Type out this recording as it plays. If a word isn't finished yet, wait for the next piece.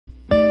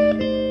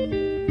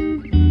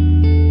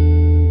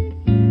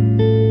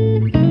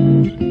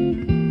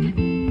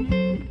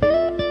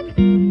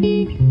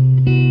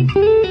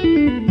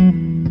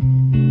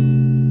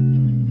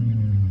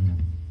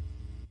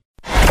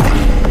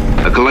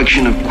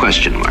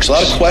question marks.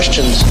 There's a lot of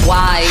questions.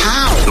 Why?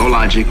 How? No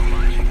logic,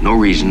 no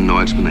reason, no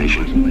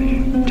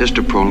explanation. Just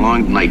a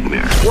prolonged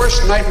nightmare.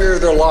 Worst nightmare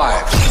of their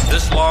lives.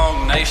 This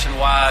long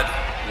nationwide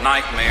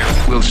nightmare.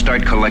 We'll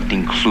start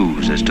collecting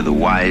clues as to the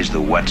whys,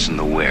 the whats, and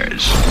the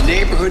wheres.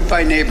 Neighborhood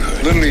by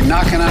neighborhood. Literally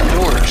knocking on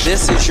doors.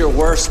 This is your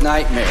worst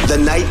nightmare. The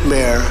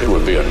nightmare. It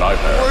would be a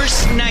nightmare.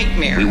 Worst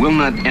nightmare. We will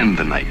not end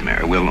the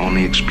nightmare. We'll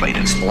only explain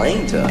it.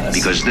 Explain to us.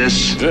 Because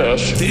this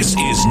This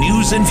is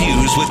News and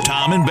Views with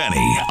Tom and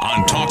Benny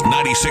on Talk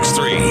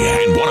 96.3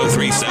 and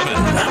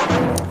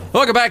 103.7.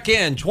 Welcome back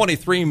in.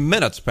 23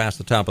 minutes past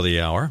the top of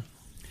the hour.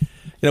 You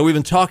know, we've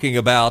been talking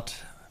about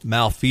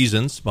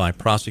malfeasance by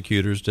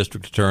prosecutors,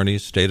 district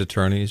attorneys, state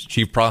attorneys,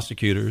 chief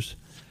prosecutors,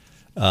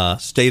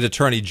 state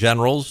attorney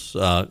generals,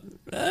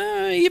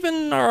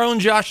 even our own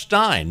Josh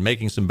Stein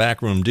making some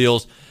backroom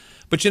deals.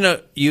 But, you know,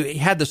 you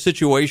had the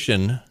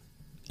situation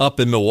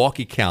up in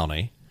Milwaukee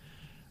County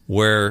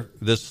where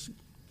this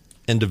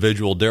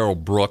individual, Darrell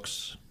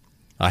Brooks,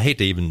 I hate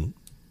to even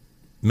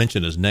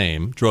mention his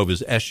name, drove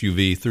his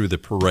SUV through the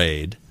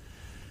parade.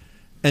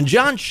 And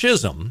John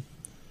Chisholm,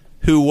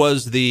 who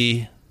was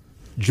the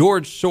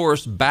George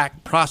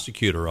Soros-backed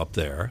prosecutor up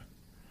there,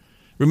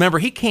 remember,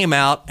 he came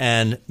out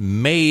and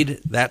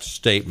made that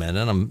statement,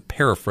 and I'm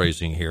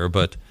paraphrasing here,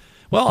 but,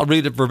 well, I'll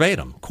read it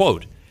verbatim.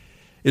 Quote,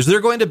 "Is there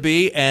going to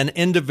be an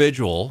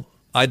individual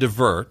I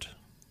divert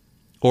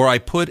or I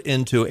put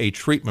into a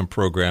treatment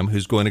program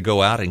who's going to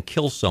go out and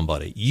kill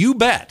somebody? You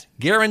bet.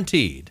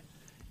 Guaranteed.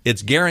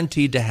 It's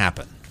guaranteed to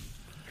happen."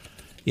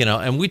 You know,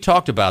 and we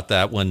talked about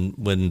that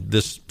when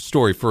this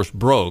story first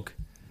broke.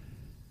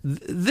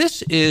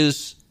 This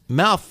is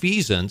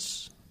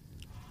malfeasance.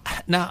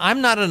 Now, I'm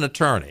not an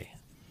attorney,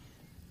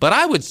 but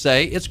I would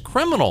say it's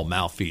criminal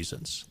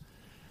malfeasance.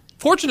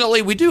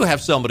 Fortunately, we do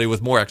have somebody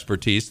with more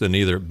expertise than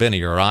either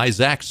Benny or I,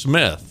 Zach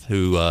Smith,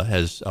 who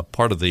has a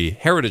part of the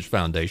Heritage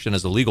Foundation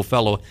as a legal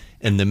fellow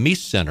in the Meese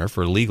Center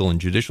for Legal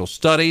and Judicial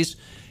Studies.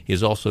 He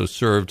has also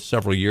served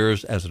several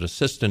years as an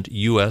assistant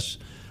U.S.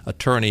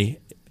 attorney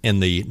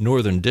in the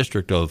Northern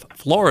District of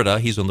Florida.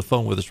 He's on the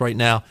phone with us right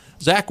now.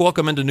 Zach,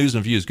 welcome into News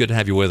and Views. Good to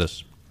have you with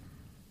us.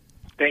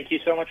 Thank you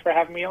so much for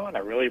having me on. I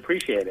really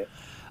appreciate it.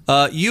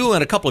 You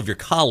and a couple of your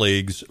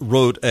colleagues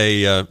wrote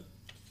a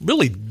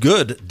really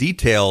good,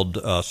 detailed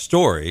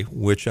story,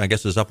 which I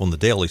guess is up on the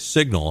Daily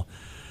Signal,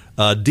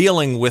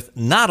 dealing with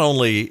not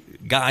only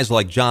guys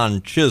like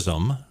John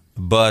Chisholm,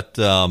 but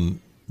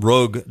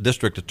rogue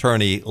District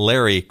Attorney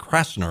Larry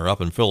Krasner up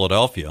in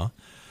Philadelphia,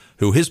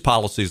 who his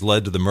policies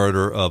led to the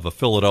murder of a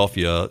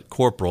Philadelphia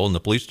corporal in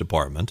the police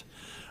department.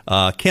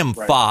 Kim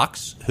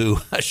Fox, who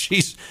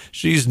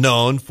she's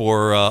known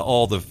for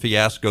all the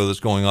fiasco that's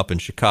going up in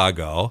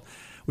Chicago.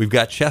 We've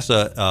got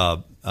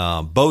Chesa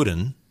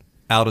Bowden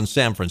out in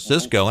San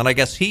Francisco, and I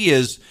guess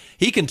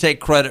he can take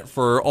credit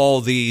for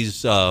all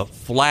these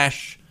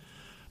flash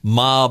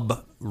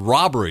mob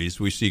robberies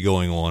we see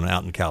going on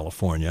out in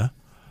California.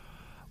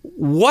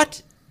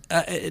 What?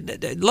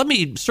 Let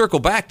me circle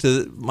back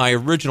to my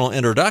original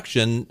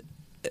introduction.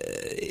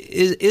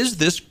 Is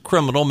this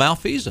criminal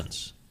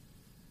malfeasance?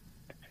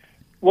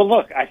 Well,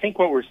 look, I think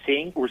what we're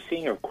seeing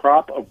a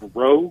crop of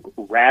rogue,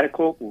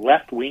 radical,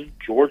 left-wing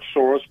George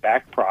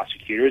Soros-backed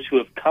prosecutors who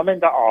have come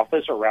into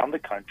office around the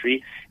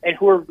country and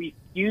who are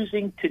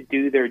refusing to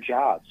do their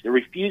jobs. They're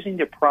refusing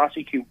to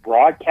prosecute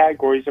broad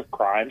categories of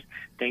crimes,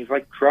 things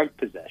like drug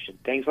possession,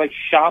 things like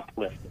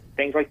shoplifting,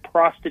 things like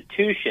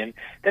prostitution,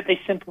 that they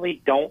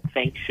simply don't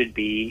think should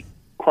be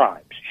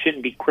crimes,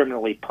 shouldn't be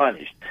criminally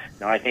punished.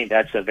 Now, I think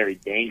that's a very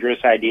dangerous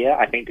idea.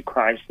 I think the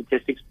crime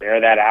statistics bear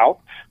that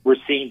out. We're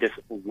seeing this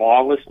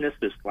lawlessness,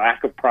 this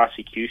lack of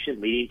prosecution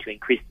leading to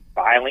increased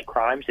violent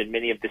crimes in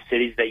many of the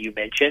cities that you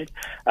mentioned.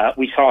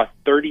 We saw a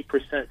 30%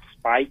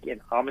 spike in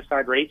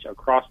homicide rates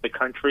across the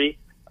country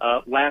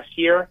last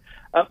year.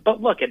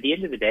 But look, at the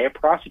end of the day, a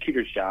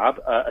prosecutor's job,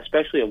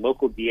 especially a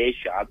local DA's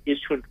job, is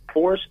to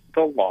enforce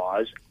the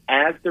laws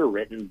as they're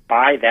written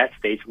by that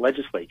state's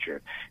legislature.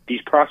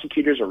 These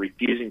prosecutors are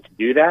refusing to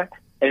do that,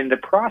 and in the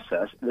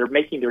process, they're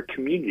making their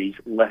communities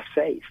less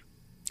safe.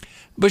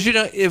 But, you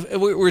know, if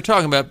we were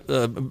talking about,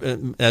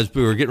 as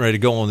we were getting ready to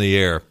go on the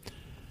air,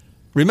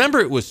 remember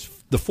it was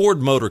the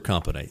Ford Motor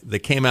Company that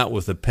came out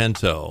with a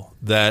Pinto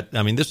that,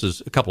 I mean, this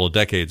is a couple of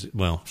decades,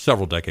 well,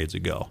 several decades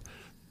ago.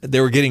 They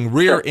were getting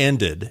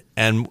rear-ended,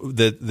 and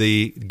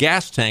the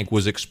gas tank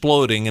was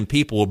exploding, and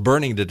people were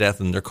burning to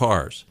death in their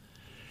cars.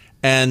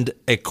 And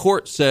a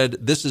court said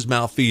this is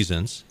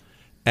malfeasance,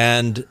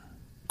 and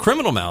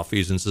criminal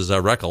malfeasance, as I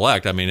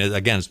recollect. I mean,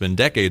 again, it's been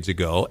decades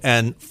ago,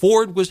 and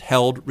Ford was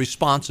held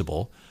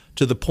responsible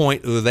to the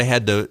point where they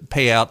had to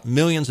pay out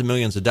millions and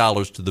millions of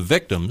dollars to the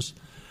victims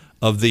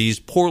of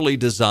these poorly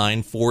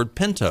designed Ford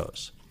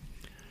Pintos.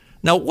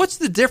 Now, what's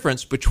the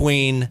difference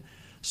between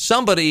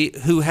somebody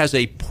who has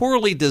a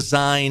poorly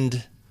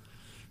designed,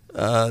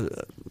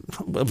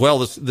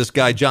 this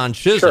guy John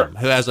Chisholm,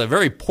 who has a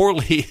very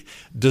poorly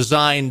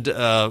designed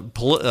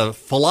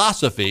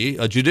philosophy,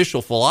 a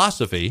judicial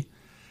philosophy,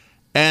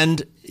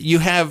 and you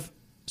have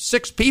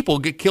 6 people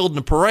get killed in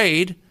a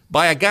parade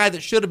by a guy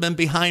that should have been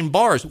behind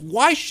bars.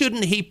 Why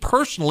shouldn't he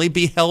personally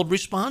be held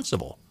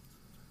responsible?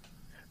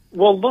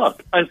 Well,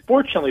 look,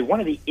 unfortunately, one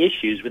of the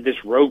issues with this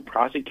rogue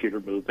prosecutor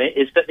movement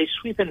is that they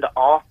sweep into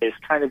office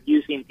kind of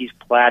using these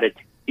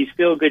platitudes, these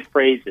feel-good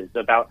phrases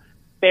about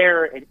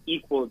fair and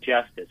equal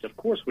justice. Of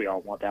course, we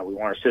all want that. We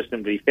want our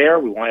system to be fair.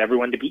 We want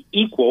everyone to be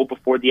equal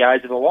before the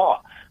eyes of the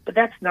law. But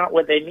that's not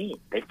what they mean.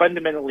 They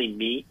fundamentally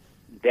mean,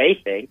 they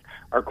think,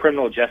 our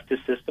criminal justice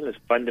system is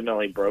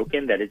fundamentally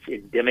broken, that it's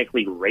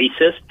endemically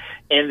racist,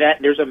 and that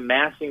there's a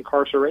mass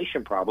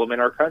incarceration problem in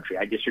our country.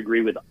 I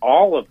disagree with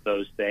all of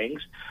those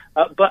things,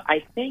 but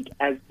I think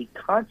as the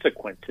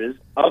consequences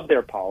of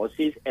their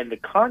policies and the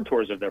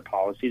contours of their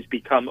policies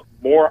become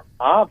more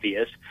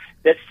obvious,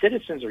 that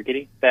citizens are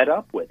getting fed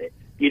up with it.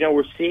 You know,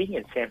 we're seeing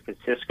in San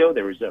Francisco,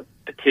 there was a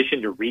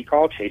petition to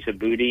recall Chesa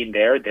Boudin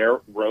there, their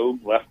rogue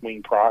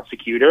left-wing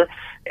prosecutor.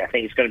 I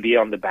think it's going to be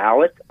on the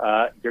ballot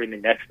during the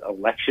next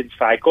election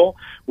cycle.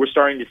 We're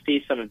starting to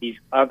see some of these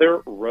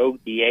other rogue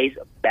DAs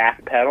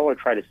backpedal or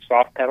try to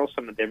soft pedal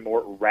some of their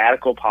more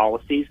radical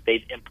policies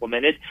they've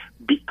implemented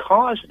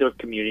because their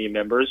community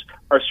members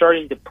are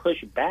starting to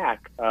push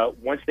back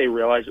once they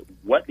realize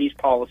what these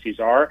policies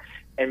are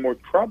and, more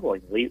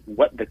troublingly,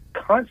 what the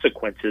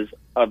consequences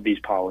of these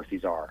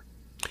policies are.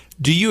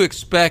 Do you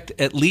expect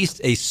at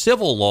least a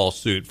civil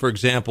lawsuit? For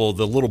example,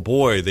 the little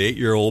boy, the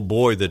 8-year-old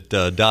boy that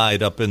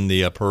died up in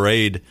the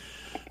parade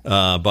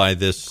by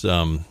this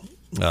Darrell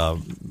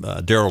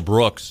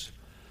Brooks.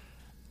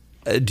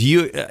 Do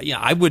you?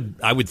 I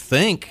would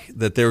think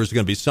that there was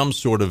going to be some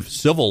sort of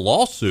civil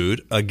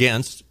lawsuit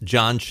against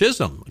John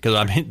Chisholm, because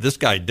I mean, this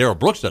guy Darrell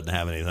Brooks doesn't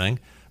have anything,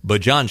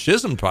 but John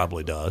Chisholm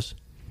probably does.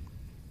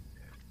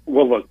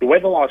 Well, look, the way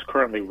the law is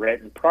currently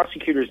written,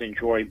 prosecutors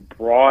enjoy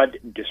broad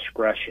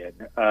discretion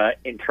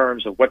in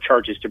terms of what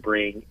charges to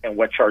bring and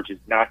what charges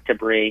not to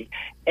bring,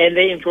 and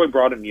they enjoy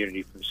broad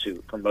immunity from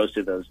suit for most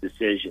of those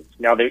decisions.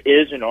 Now, there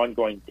is an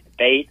ongoing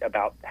debate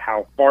about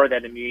how far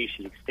that immunity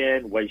should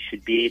extend, what it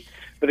should be,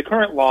 but the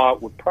current law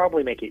would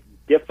probably make it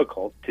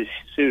difficult to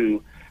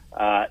sue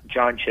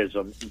John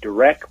Chisholm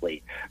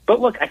directly. But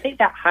look, I think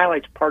that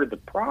highlights part of the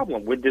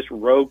problem with this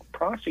rogue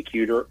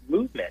prosecutor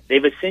movement.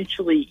 They've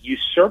essentially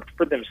usurped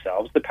for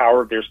themselves the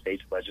power of their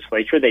state's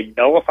legislature. They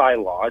nullify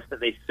laws that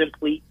they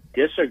simply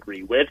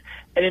disagree with,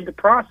 and in the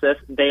process,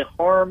 they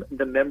harm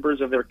the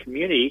members of their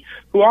community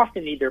who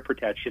often need their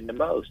protection the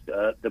most,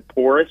 the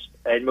poorest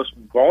and most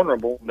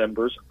vulnerable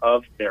members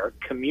of their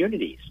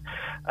communities.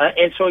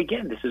 And so,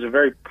 again, this is a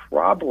very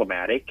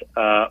problematic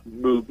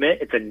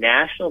movement. It's a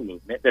national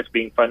movement that's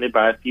being funded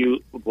by a few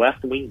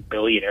left-wing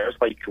billionaires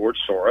like George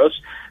Soros.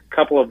 A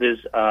couple of his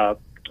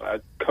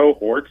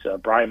cohorts,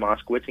 Brian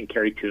Moskowitz and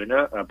Carrie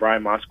Tuna.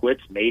 Brian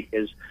Moskowitz made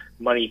his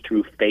money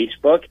through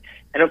Facebook.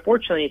 And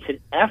unfortunately, it's an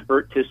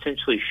effort to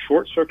essentially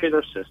short-circuit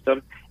our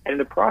system and in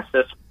the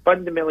process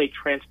fundamentally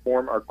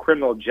transform our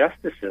criminal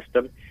justice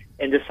system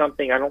into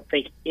something I don't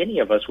think any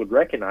of us would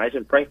recognize,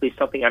 and frankly,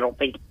 something I don't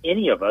think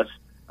any of us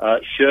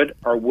should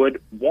or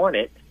would want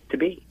it to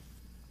be.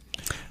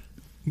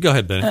 Go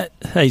ahead, Benny.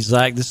 Hey,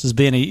 Zach, this is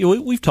Benny.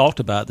 We've talked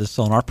about this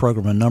on our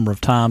program a number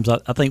of times.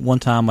 I think one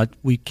time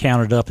we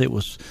counted up, it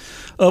was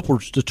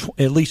upwards to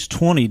at least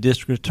 20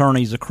 district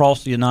attorneys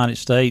across the United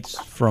States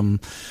from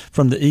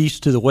the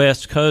east to the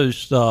west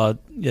coast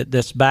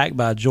that's backed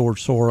by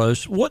George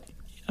Soros.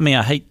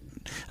 I hate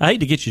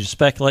to get you to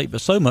speculate, but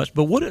so much.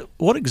 But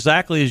what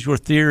exactly is your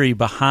theory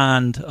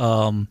behind?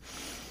 What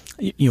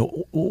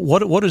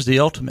is the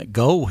ultimate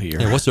goal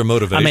here? Yeah, what's their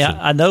motivation? I mean,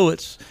 I know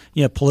it's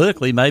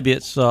politically, maybe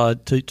it's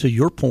to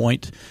your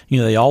point.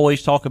 They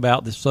always talk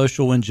about the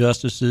social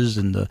injustices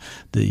and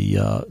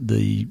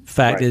the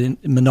fact that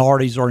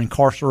minorities are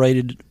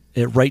incarcerated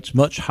at rates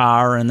much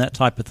higher and that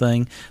type of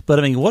thing. But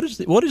I mean, what is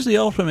the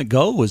ultimate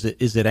goal? Is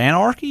it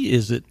anarchy?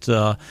 Is it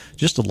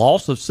just a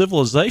loss of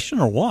civilization,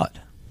 or what?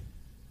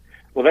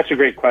 Well, that's a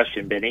great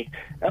question, Benny.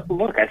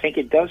 Look, I think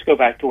it does go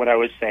back to what I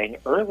was saying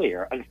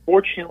earlier.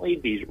 Unfortunately,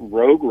 these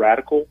rogue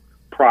radical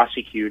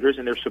prosecutors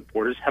and their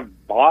supporters have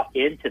bought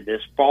into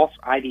this false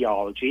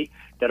ideology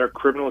that our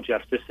criminal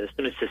justice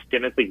system is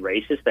systemically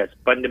racist, that's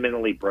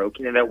fundamentally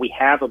broken, and that we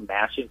have a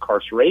mass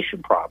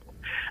incarceration problem.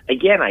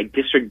 Again, I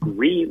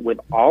disagree with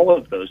all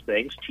of those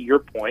things. To your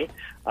point,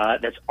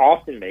 that's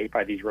often made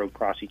by these rogue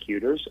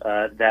prosecutors,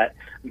 that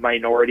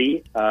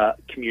minority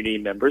community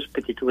members,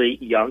 particularly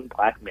young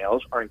black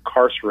males, are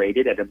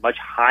incarcerated at a much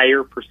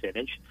higher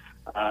percentage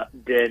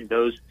than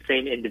those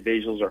same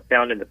individuals are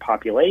found in the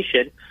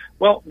population.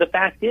 Well, the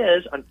fact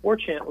is,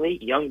 unfortunately,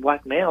 young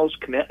black males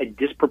commit a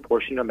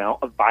disproportionate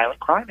amount of violent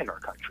crime in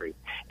our country.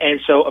 And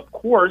so, of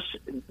course,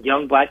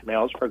 young black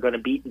males are going to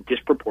be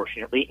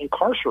disproportionately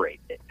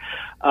incarcerated.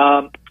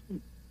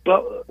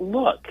 But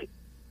look,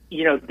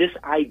 this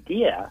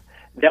idea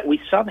that we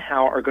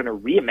somehow are going to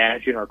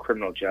reimagine our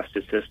criminal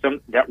justice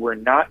system, that we're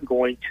not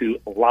going to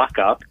lock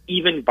up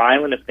even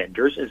violent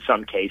offenders in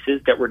some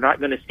cases, that we're not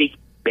going to seek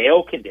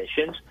bail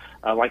conditions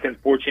like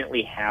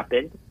unfortunately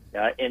happened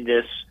in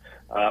this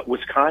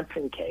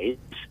Wisconsin case,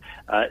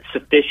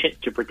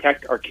 sufficient to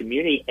protect our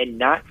community and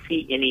not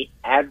see any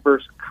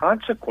adverse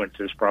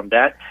consequences from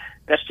that,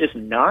 that's just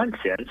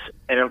nonsense.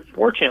 And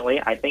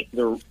unfortunately, I think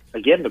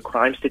the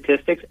crime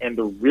statistics and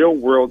the real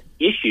world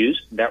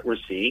issues that we're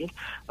seeing,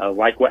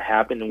 like what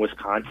happened in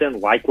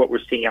Wisconsin, like what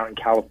we're seeing out in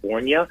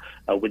California,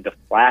 with the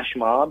flash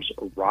mobs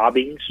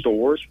robbing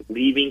stores,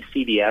 leaving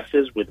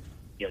CVS's with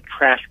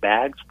trash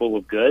bags full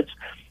of goods,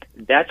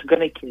 that's going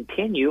to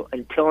continue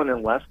until and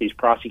unless these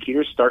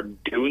prosecutors start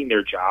doing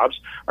their jobs,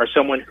 or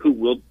someone who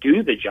will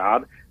do the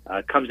job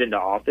comes into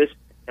office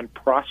and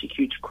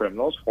prosecutes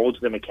criminals, holds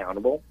them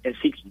accountable, and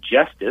seeks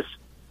justice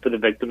for the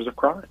victims of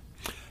crime.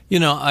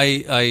 Your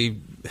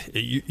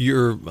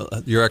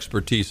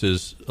expertise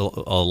is a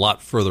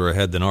lot further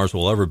ahead than ours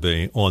will ever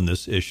be on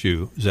this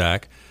issue,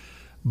 Zach.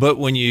 But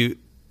when you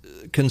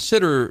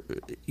consider,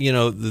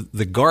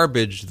 the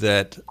garbage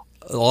that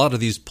a lot of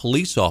these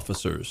police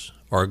officers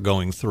are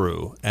going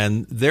through,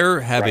 and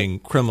they're having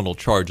criminal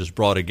charges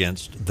brought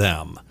against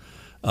them.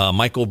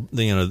 Michael,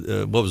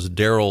 what was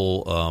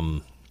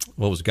Daryl?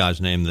 What was the guy's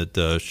name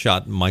that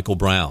shot Michael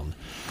Brown?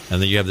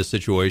 And then you have the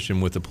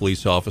situation with the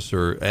police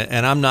officer.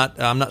 And I'm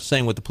not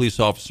saying with the police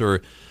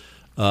officer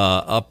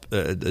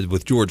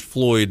with George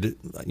Floyd.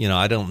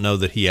 I don't know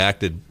that he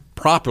acted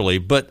properly,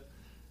 but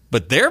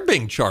they're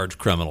being charged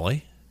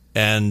criminally.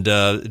 And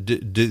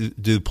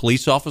do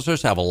police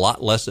officers have a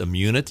lot less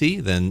immunity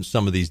than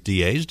some of these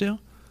DAs do?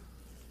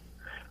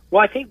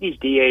 Well, I think these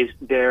DAs,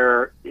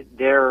 their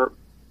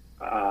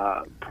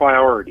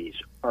priorities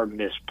are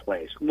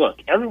misplaced. Look,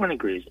 everyone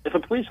agrees if a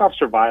police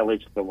officer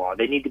violates the law,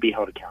 they need to be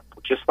held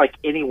accountable, just like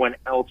anyone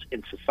else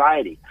in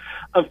society.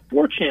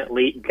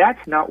 Unfortunately,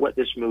 that's not what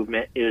this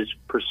movement is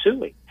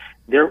pursuing.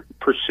 They're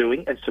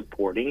pursuing and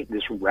supporting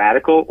this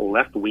radical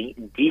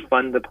left-wing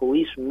defund the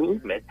police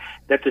movement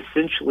that's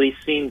essentially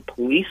seen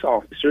police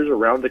officers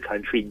around the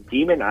country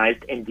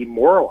demonized and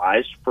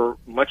demoralized for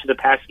much of the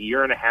past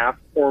year and a half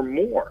or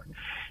more.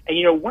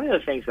 And, one of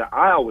the things that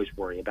I always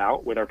worry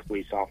about with our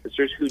police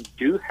officers who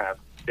do have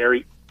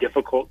very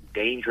difficult,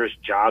 dangerous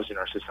jobs in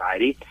our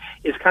society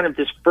is kind of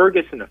this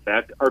Ferguson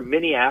effect or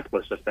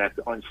Minneapolis effect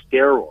on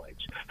steroids,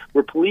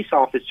 where police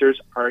officers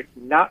are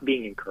not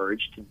being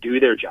encouraged to do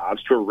their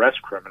jobs, to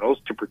arrest criminals,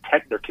 to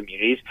protect their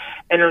communities,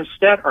 and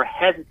instead are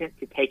hesitant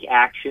to take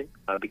action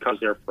because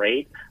they're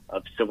afraid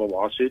of civil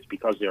lawsuits,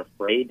 because they're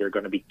afraid they're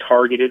going to be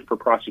targeted for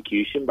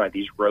prosecution by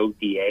these rogue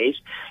DAs.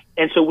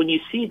 And so when you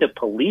see the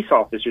police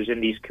officers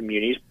in these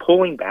communities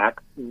pulling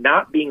back,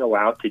 not being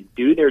allowed to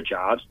do their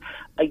jobs,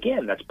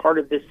 again, that's part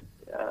of this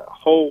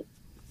whole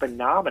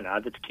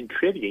phenomena that's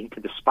contributing to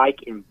the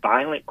spike in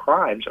violent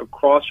crimes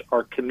across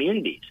our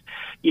communities.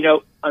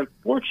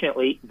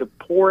 Unfortunately, the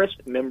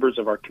poorest members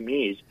of our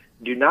communities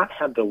do not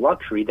have the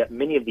luxury that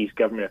many of these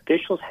government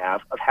officials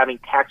have of having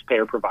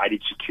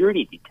taxpayer-provided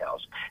security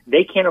details.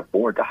 They can't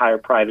afford to hire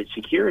private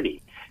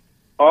security.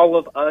 All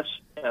of us,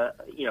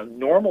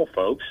 normal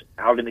folks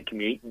out in the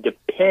community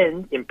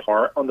depend in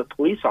part on the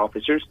police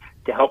officers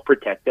to help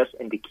protect us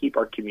and to keep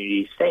our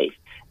communities safe.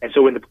 And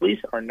so when the police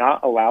are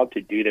not allowed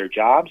to do their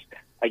jobs,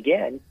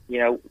 again,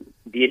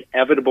 the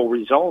inevitable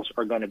results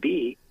are going to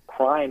be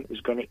crime is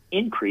going to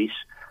increase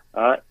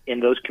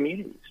in those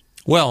communities.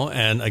 Well,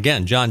 and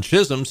again, John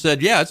Chisholm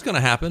said, yeah, it's going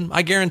to happen.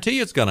 I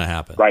guarantee it's going to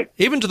happen. Right.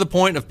 Even to the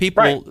point of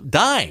people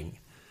dying.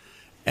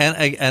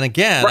 And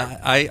again,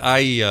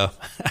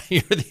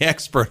 you're the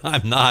expert,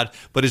 I'm not,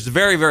 but it's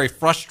very, very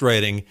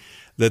frustrating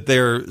that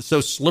they're so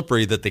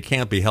slippery that they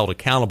can't be held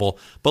accountable.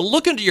 But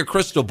look into your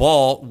crystal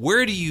ball.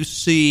 Where do you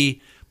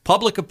see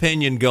public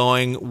opinion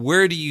going?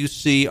 Where do you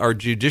see our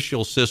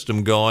judicial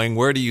system going?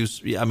 Where do you?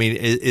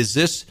 Is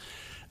this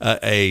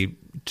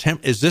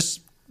is this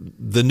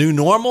the new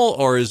normal,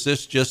 or is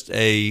this just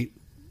a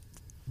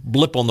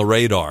blip on the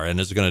radar and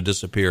is it going to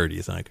disappear? Do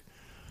you think?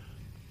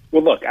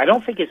 Well, look, I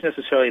don't think it's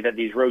necessarily that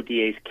these rogue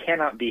DAs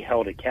cannot be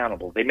held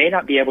accountable. They may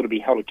not be able to be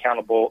held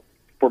accountable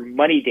for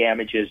money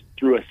damages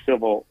through a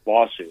civil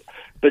lawsuit.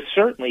 But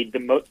certainly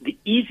the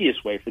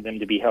easiest way for them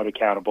to be held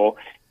accountable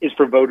is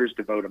for voters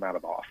to vote them out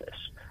of office,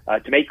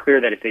 to make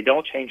clear that if they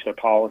don't change their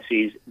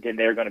policies, then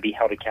they're going to be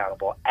held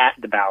accountable at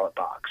the ballot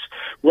box.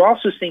 We're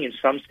also seeing in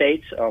some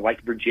states,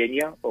 like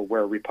Virginia,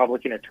 where a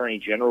Republican attorney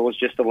general was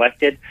just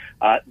elected,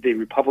 the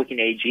Republican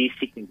AG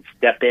seeking to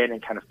step in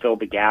and kind of fill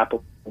the gap a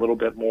little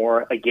bit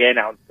more. Again,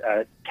 out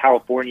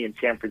California and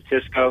San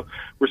Francisco,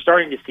 we're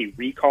starting to see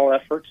recall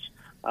efforts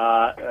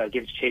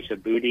against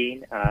Chesa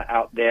Boudin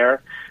out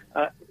there.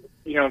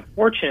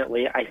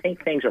 Unfortunately, I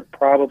think things are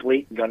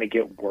probably going to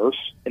get worse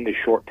in the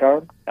short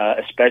term,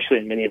 especially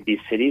in many of these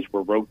cities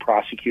where rogue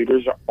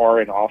prosecutors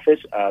are in office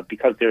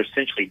because they're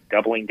essentially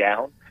doubling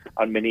down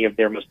on many of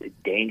their most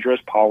dangerous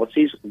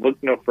policies. Look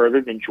no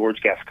further than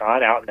George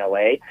Gascon out in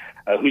L.A.,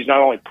 who's not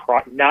only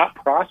not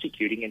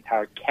prosecuting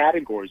entire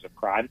categories of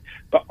crime,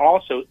 but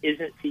also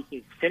isn't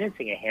seeking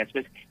sentencing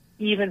enhancements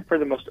even for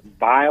the most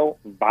vile,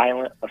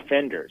 violent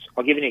offenders.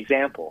 I'll give you an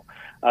example.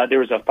 There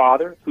was a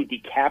father who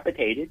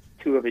decapitated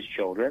 2 of his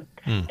children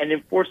and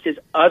then forced his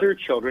other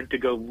children to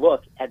go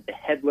look at the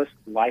headless,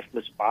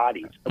 lifeless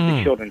bodies of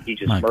the children he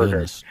just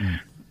murdered.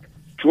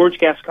 George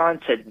Gascon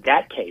said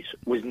that case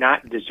was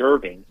not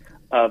deserving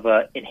of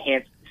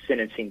enhanced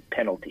sentencing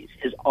penalties.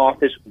 His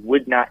office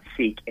would not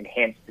seek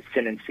enhanced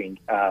sentencing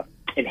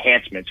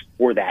enhancements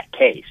for that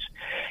case.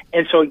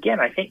 And so, again,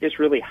 I think this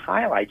really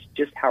highlights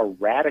just how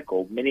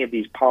radical many of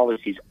these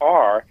policies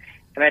are.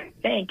 And I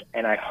think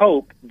and I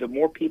hope the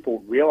more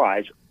people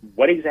realize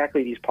what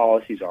exactly these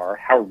policies are,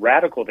 how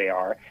radical they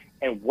are,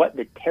 and what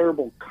the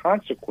terrible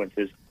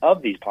consequences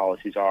of these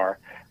policies are,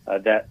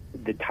 that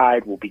the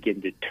tide will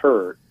begin to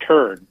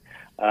turn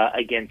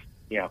against,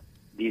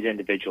 these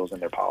individuals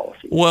and their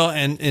policies. Well,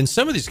 and in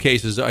some of these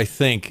cases, I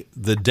think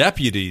the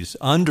deputies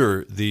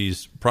under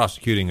these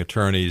prosecuting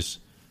attorneys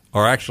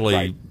are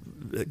actually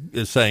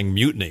saying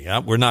mutiny.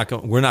 We're not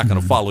going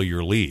to follow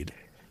your lead.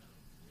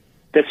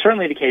 That's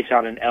certainly the case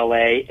out in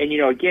L.A. And,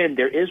 again,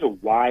 there is a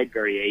wide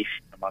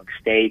variation among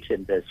states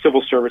and the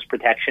civil service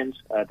protections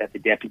that the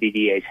deputy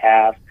DAs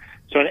have.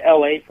 So in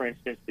L.A., for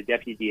instance, the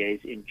deputy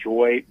DAs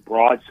enjoy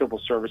broad civil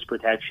service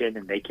protection,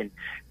 and they can,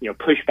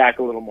 push back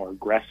a little more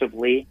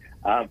aggressively.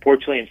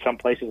 Unfortunately, in some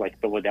places like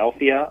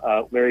Philadelphia,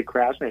 Larry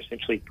Krasner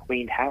essentially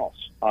cleaned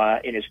house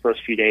in his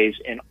first few days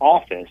in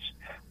office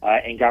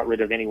and got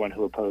rid of anyone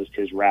who opposed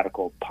his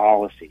radical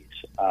policies.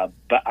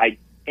 But I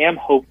am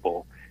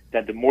hopeful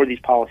that the more these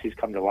policies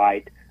come to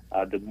light,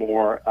 the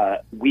more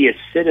we as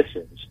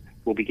citizens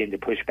will begin to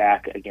push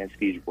back against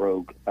these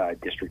rogue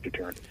district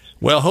attorneys.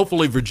 Well,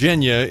 hopefully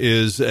Virginia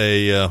is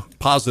a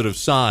positive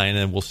sign,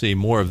 and we'll see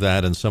more of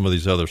that in some of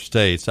these other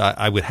states.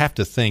 I would have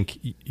to think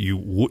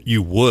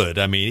you would.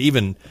 I mean,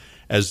 even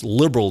as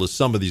liberal as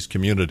some of these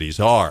communities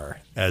are,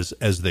 as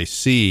they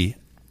see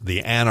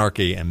the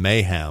anarchy and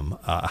mayhem,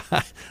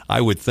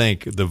 I would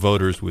think the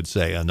voters would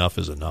say enough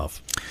is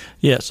enough.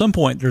 Yeah, at some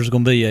point there's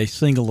going to be a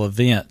single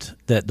event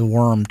that the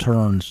worm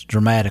turns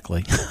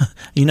dramatically.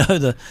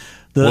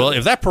 Well,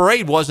 if that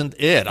parade wasn't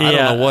it, I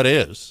don't know what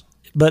is.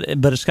 But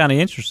it's kind of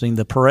interesting.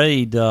 The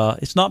parade,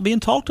 it's not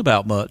being talked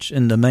about much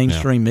in the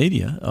mainstream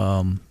media.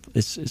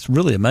 It's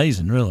really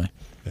amazing, really.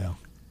 Yeah.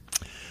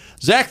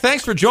 Zach,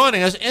 thanks for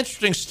joining us.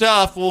 Interesting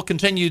stuff. We'll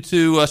continue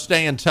to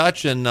stay in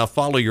touch and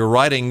follow your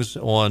writings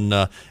on.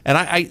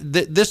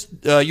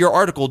 Your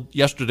article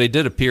yesterday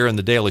did appear in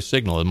the Daily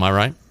Signal. Am I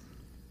right?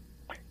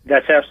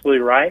 That's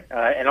absolutely right.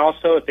 And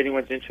also, if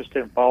anyone's interested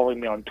in following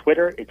me on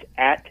Twitter, it's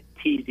at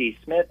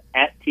 @TZSmith,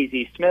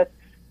 @TZSmith,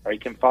 or you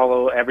can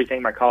follow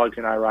everything my colleagues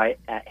and I write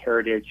at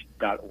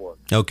heritage.org.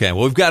 Okay,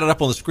 well, we've got it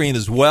up on the screen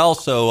as well.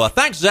 So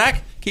thanks,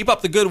 Zach. Keep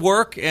up the good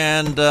work,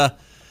 and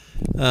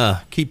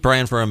keep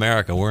praying for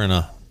America. We're in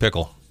a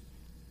pickle.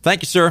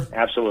 Thank you, sir.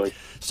 Absolutely.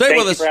 Stay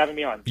with us. Thank you for having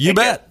me on. You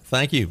bet.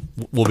 Thank you.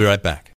 We'll be right back.